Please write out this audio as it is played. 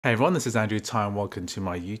Hey everyone, this is Andrew Ty and welcome to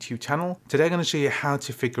my YouTube channel. Today I'm going to show you how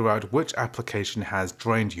to figure out which application has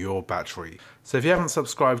drained your battery. So if you haven't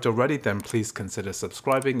subscribed already, then please consider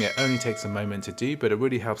subscribing. It only takes a moment to do, but it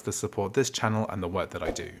really helps to support this channel and the work that I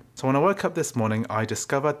do. So when I woke up this morning, I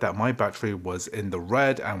discovered that my battery was in the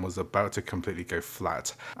red and was about to completely go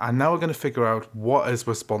flat. And now we're going to figure out what is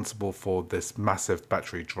responsible for this massive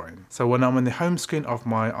battery drain. So when I'm on the home screen of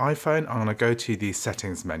my iPhone, I'm going to go to the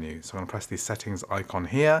settings menu. So I'm going to press the settings icon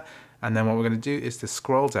here. And then what we're going to do is to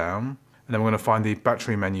scroll down, and then we're going to find the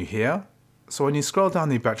battery menu here. So when you scroll down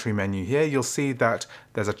the battery menu here, you'll see that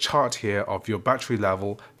there's a chart here of your battery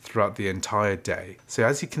level throughout the entire day. So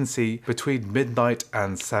as you can see, between midnight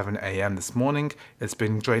and 7 AM this morning, it's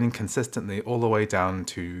been draining consistently all the way down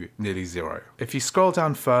to nearly zero. If you scroll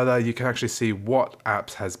down further, you can actually see what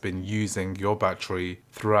apps has been using your battery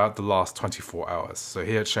throughout the last 24 hours. So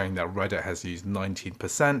here it's showing that Reddit has used 19%,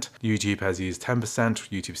 YouTube has used 10%,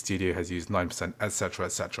 YouTube Studio has used 9%, etc,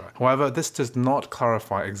 etc. However, this does not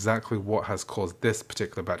clarify exactly what has caused this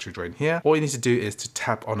particular battery drain here. All you need to do is to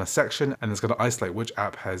tap on a section and it's going to isolate which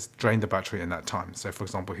app has drained the battery in that time. So for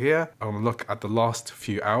example here, I'm going to look at the last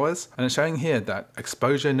few hours and it's showing here that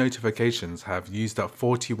exposure notifications have used up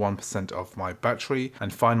 41% of my battery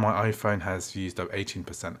and Find My iPhone has used up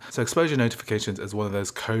 18%. So exposure notifications is one of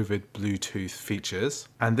those COVID Bluetooth features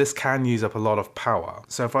and this can use up a lot of power.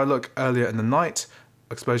 So if I look earlier in the night,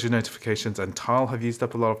 exposure notifications and Tile have used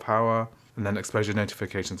up a lot of power, and then exposure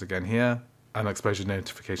notifications again here, and exposure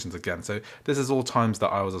notifications again. So this is all times that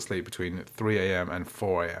I was asleep between 3 AM and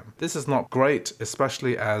 4 AM. This is not great,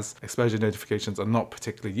 especially as exposure notifications are not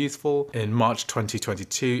particularly useful in March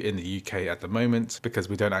 2022 in the UK at the moment, because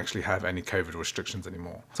we don't actually have any COVID restrictions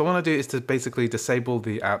anymore. So what I want to do is to basically disable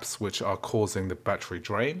the apps which are causing the battery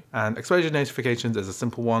drain. And exposure notifications is a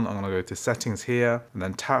simple one. I'm going to go to settings here and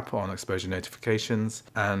then tap on exposure notifications.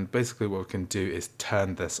 And basically what we can do is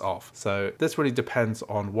turn this off. So this really depends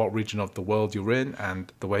on what region of the world you're in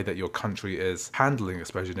and the way that your country is handling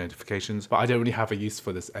exposure notifications, but I don't really have a use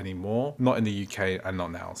for this anymore, not in the UK and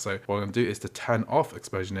not now. So what I'm going to do is to turn off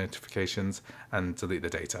exposure notifications and delete the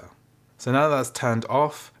data. So now that's turned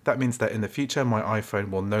off, that means that in the future my iPhone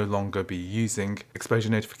will no longer be using exposure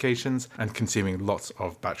notifications and consuming lots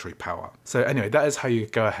of battery power. So anyway, that is how you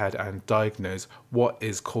go ahead and diagnose what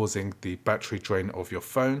is causing the battery drain of your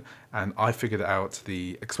phone. And I figured out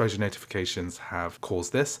the exposure notifications have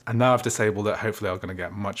caused this. And now I've disabled it. Hopefully I'm going to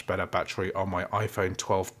get much better battery on my iPhone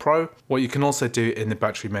 12 Pro. What you can also do in the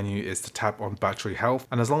battery menu is to tap on battery health.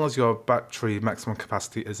 And as long as your battery maximum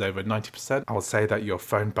capacity is over 90%, I would say that your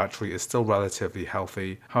phone battery is still relatively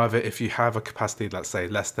healthy. However, if you have a capacity, let's say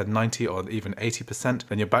less than 90 or even 80%,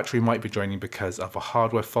 then your battery might be draining because of a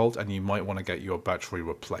hardware fault and you might want to get your battery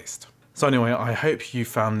replaced. So anyway, I hope you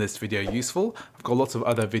found this video useful. I've got lots of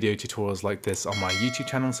other video tutorials like this on my YouTube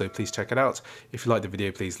channel, so please check it out. If you like the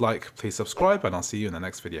video, please like, please subscribe, and I'll see you in the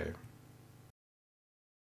next video.